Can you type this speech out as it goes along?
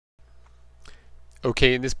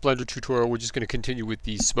Okay, in this Blender tutorial we're just going to continue with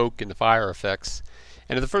the smoke and the fire effects.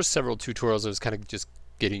 And in the first several tutorials I was kind of just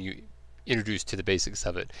getting you introduced to the basics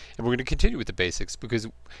of it. And we're going to continue with the basics because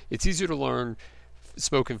it's easier to learn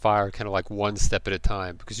smoke and fire kind of like one step at a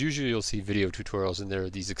time, because usually you'll see video tutorials and there are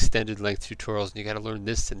these extended length tutorials and you got to learn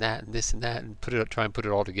this and that and this and that and try and put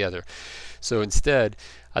it all together. So instead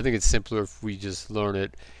I think it's simpler if we just learn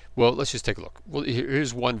it. Well, let's just take a look. Well,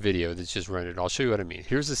 here's one video that's just rendered. I'll show you what I mean.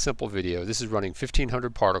 Here's a simple video. This is running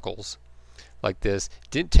 1500 particles like this.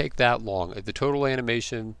 Didn't take that long. The total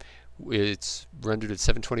animation, it's rendered at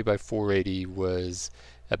 720 by 480, was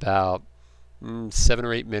about 7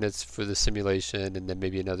 or 8 minutes for the simulation, and then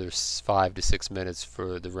maybe another 5 to 6 minutes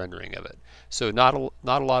for the rendering of it. So not a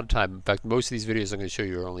lot of time. In fact, most of these videos I'm going to show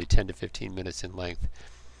you are only 10 to 15 minutes in length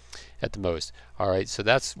at the most. Alright, so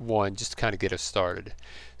that's one, just to kind of get us started.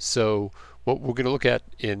 So what we're going to look at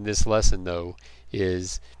in this lesson though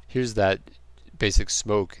is, here's that basic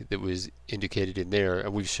smoke that was indicated in there,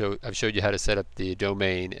 and I've showed you how to set up the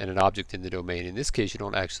domain and an object in the domain. In this case you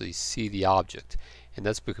don't actually see the object, and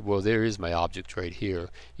that's because, well, there is my object right here.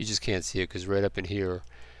 You just can't see it because right up in here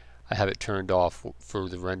I have it turned off for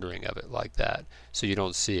the rendering of it like that, so you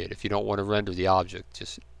don't see it. If you don't want to render the object,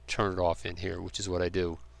 just turn it off in here, which is what I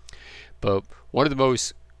do. But one of the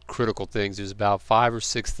most critical things, there's about 5 or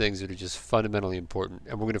 6 things that are just fundamentally important,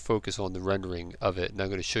 and we're going to focus on the rendering of it, and I'm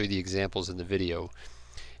going to show you the examples in the video.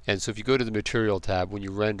 And so if you go to the material tab, when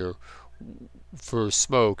you render for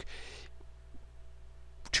smoke,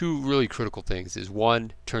 2 really critical things is,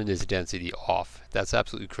 1, turn this density off. That's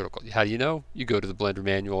absolutely critical. How do you know? You go to the Blender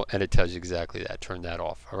manual and it tells you exactly that. Turn that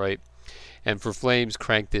off. Alright. And for flames,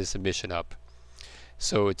 crank this emission up.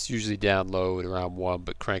 So it's usually down low at around 1,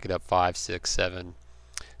 but crank it up 5, 6, 7,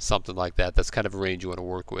 something like that. That's kind of a range you want to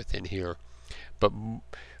work with in here. But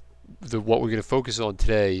what we're going to focus on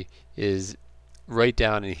today is right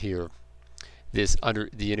down in here, this under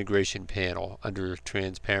the integration panel, under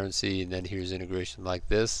transparency, and then here's integration like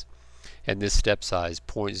this, and this step size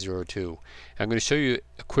 0.02. I'm going to show you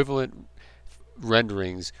equivalent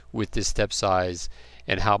renderings with this step size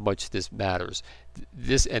and how much this matters.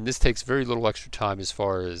 This takes very little extra time, as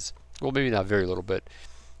far as, well, maybe not very little, but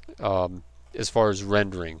as far as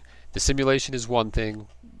rendering. The simulation is one thing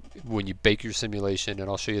when you bake your simulation, and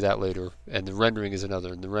I'll show you that later, and the rendering is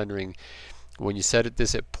another. And the rendering, when you set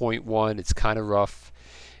this at 0.1, it's kind of rough,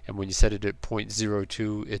 and when you set it at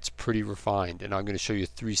 0.02, it's pretty refined. And I'm going to show you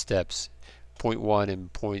 3 steps: 0.1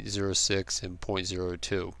 and 0.06 and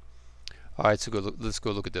 0.02. Alright, so let's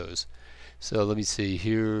go look at those. So let me see,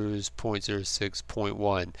 here's 0.06,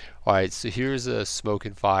 0.1. Alright, so here's a smoke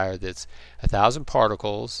and fire that's 1,000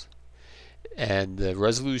 particles, and the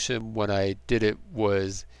resolution when I did it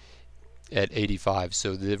was at 85.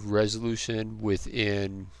 So the resolution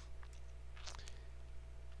within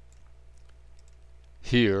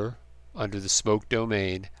here, under the smoke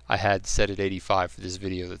domain, I had set at 85 for this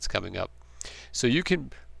video that's coming up. So you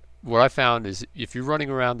can, what I found is, if you're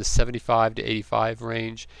running around the 75 to 85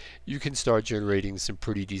 range, you can start generating some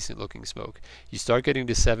pretty decent looking smoke. You start getting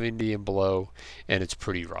to 70 and below and it's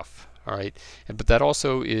pretty rough. Alright, but that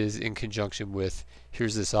also is in conjunction with,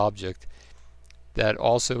 here's this object, that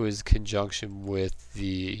also is conjunction with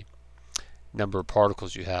the number of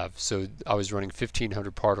particles you have. So I was running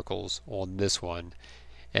 1500 particles on this one,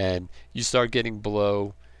 and you start getting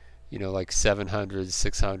below, you know, like 700,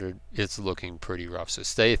 600, it's looking pretty rough. So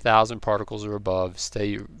stay 1,000 particles or above,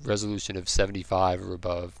 stay resolution of 75 or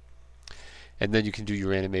above, and then you can do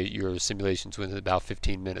your simulations within about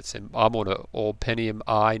 15 minutes. And I'm on an old Pentium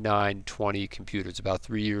i9-20 computer. It's about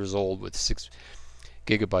 3 years old with 6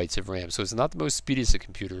 gigabytes of RAM. So it's not the most speediest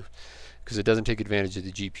computer because it doesn't take advantage of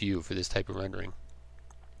the GPU for this type of rendering.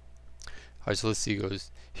 Alright, so let's see.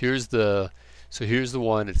 Here's the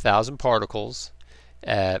one at 1,000 particles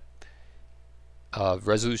at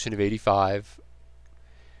resolution of 85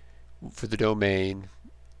 for the domain,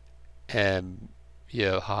 and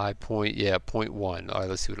high point, 0.1. Alright,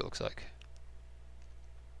 let's see what it looks like.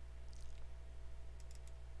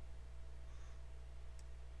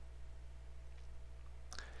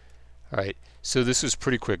 Alright, so this was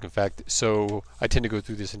pretty quick. In fact, so I tend to go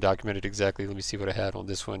through this and document it exactly. Let me see what I had on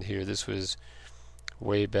this one here. This was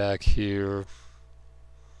way back here.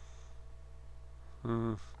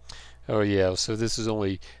 Oh yeah, so this was the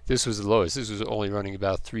lowest. This was only running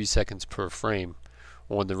about 3 seconds per frame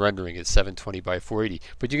on the rendering at 720 by 480.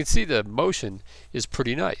 But you can see the motion is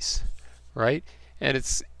pretty nice, right? And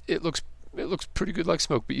it looks pretty good like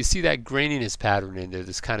smoke, but you see that graininess pattern in there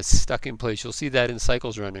that's kind of stuck in place. You'll see that in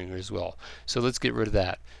cycles rendering as well. So let's get rid of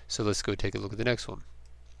that. So let's go take a look at the next one.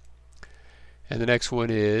 And the next one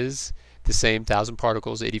is the same 1,000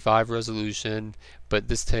 particles, 85 resolution, but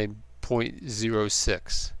this time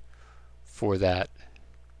 0.06 for that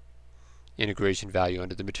integration value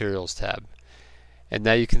under the materials tab. And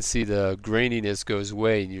now you can see the graininess goes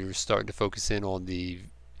away and you're starting to focus in on the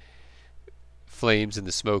flames and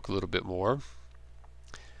the smoke a little bit more.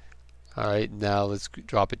 Alright, now let's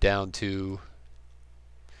drop it down to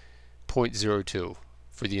 0.02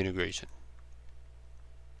 for the integration.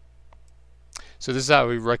 So this is how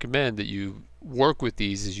we recommend that you work with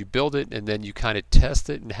these, is you build it and then you kind of test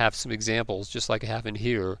it and have some examples just like I have in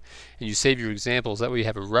here, and you save your examples. That way you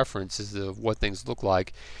have a reference as to what things look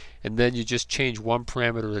like, and then you just change one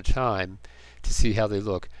parameter at a time to see how they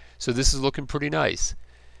look. So this is looking pretty nice,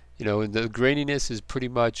 you know, and the graininess is pretty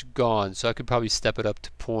much gone, so I could probably step it up to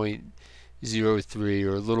 0.03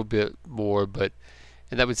 or a little bit more,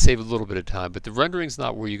 and that would save a little bit of time. But the rendering's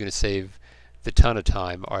not where you're going to save the ton of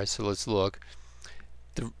time. Alright, so let's look.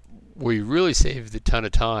 Where you really save the ton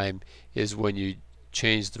of time is when you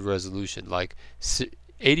change the resolution, like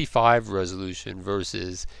 85 resolution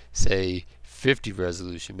versus say 50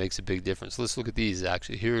 resolution makes a big difference. Let's look at these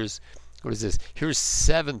actually. Here's, what is this? Here's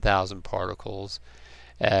 7,000 particles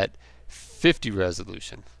at 50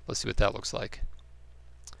 resolution. Let's see what that looks like.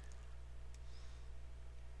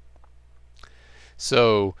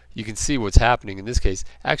 So you can see what's happening in this case.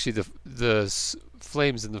 Actually, the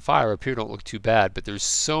flames in the fire up here don't look too bad, but there's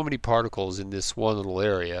so many particles in this one little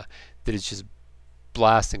area that it's just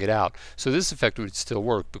blasting it out. So this effect would still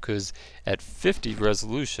work, because at 50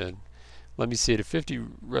 resolution, let me see, at 50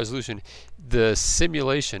 resolution, the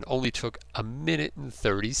simulation only took 1 minute and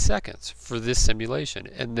 30 seconds for this simulation,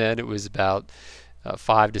 and then it was about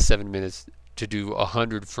 5 to 7 minutes to do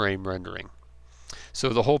 100 frame rendering. So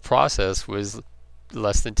the whole process was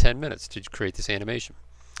less than 10 minutes to create this animation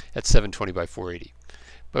at 720 by 480.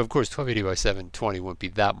 But of course 1280 by 720 won't be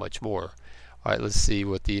that much more. Alright, let's see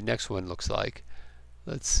what the next one looks like.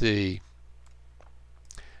 Let's see.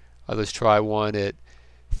 Let's try one at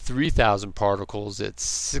 3,000 particles at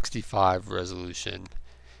 65 resolution.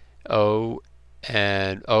 But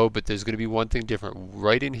there's going to be one thing different.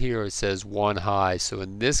 Right in here it says 1 high. So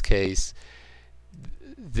in this case,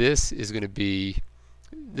 this is going to be,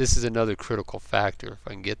 this is another critical factor, if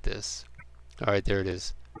I can get this. Alright, there it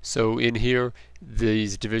is. So in here,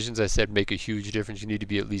 these divisions I said make a huge difference. You need to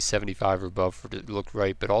be at least 75 or above for it to look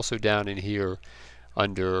right. But also down in here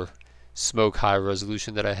under smoke high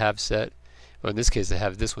resolution that I have set. Well, in this case I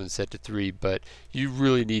have this one set to 3, but you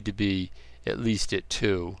really need to be at least at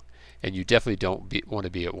 2, and you definitely don't want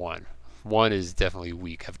to be at 1. 1 is definitely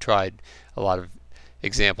weak. I've tried a lot of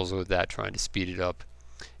examples with that, trying to speed it up,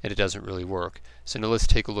 and it doesn't really work. So now let's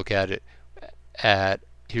take a look at it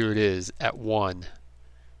here it is at 1.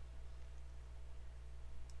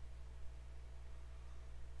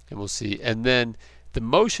 And we'll see. And then the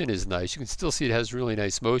motion is nice. You can still see it has really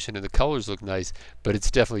nice motion, and the colors look nice, but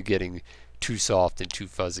it's definitely getting too soft and too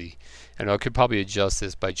fuzzy. And I could probably adjust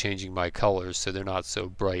this by changing my colors so they're not so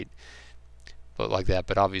bright, but like that.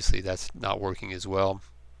 But obviously that's not working as well.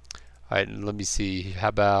 Alright, let me see. How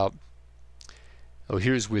about, oh,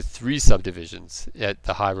 here's with 3 subdivisions at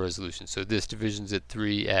the high resolution. So this division's at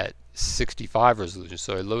 3 at 65 resolution.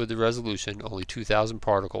 So I lowered the resolution, only 2,000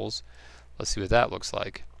 particles. Let's see what that looks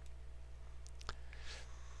like.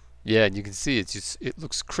 Yeah, and you can see it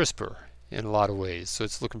looks crisper in a lot of ways, so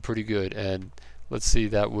it's looking pretty good. And let's see,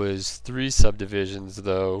 that was 3 subdivisions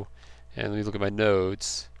though, and let me look at my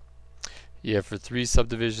notes. Yeah, for 3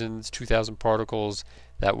 subdivisions, 2,000 particles,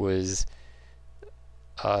 that was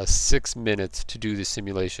 6 minutes to do the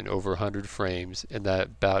simulation over 100 frames, and that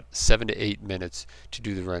about 7 to 8 minutes to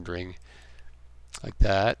do the rendering, like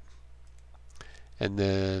that. And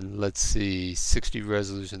then let's see, 60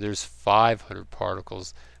 resolution, there's 500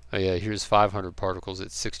 particles. Oh yeah, here's 500 particles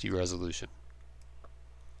at 60 resolution.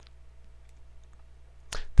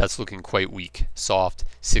 That's looking quite weak. Soft.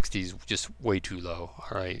 60's just way too low.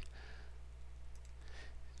 Alright.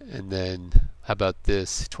 And then how about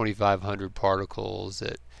this? 2,500 particles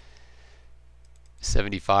at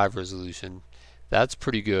 75 resolution. That's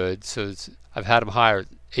pretty good. So I've had them higher at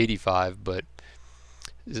 85, but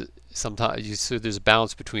sometimes so there's a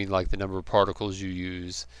balance between like the number of particles you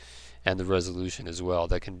use and the resolution as well.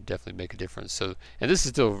 That can definitely make a difference. So, and this is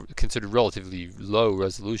still considered relatively low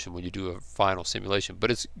resolution when you do a final simulation, but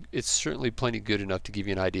it's certainly plenty good enough to give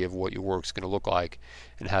you an idea of what your work's going to look like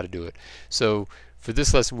and how to do it. So for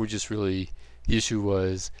this lesson, we're just really, the issue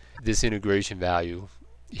was this integration value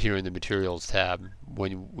here in the materials tab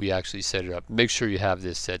when we actually set it up. Make sure you have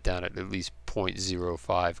this set down at least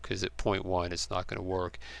 0.05, because at 0.1 it's not going to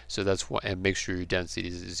work. So that's why, and make sure your density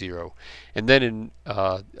is 0. And then in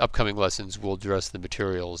upcoming lessons we'll address the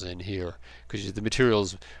materials in here, because the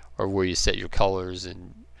materials are where you set your colors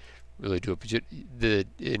and really do it. But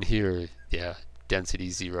in here, yeah, density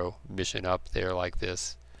 0, mission up there like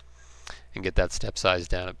this, and get that step size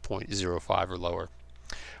down at 0.05 or lower.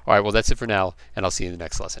 Alright, well that's it for now, and I'll see you in the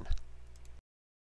next lesson.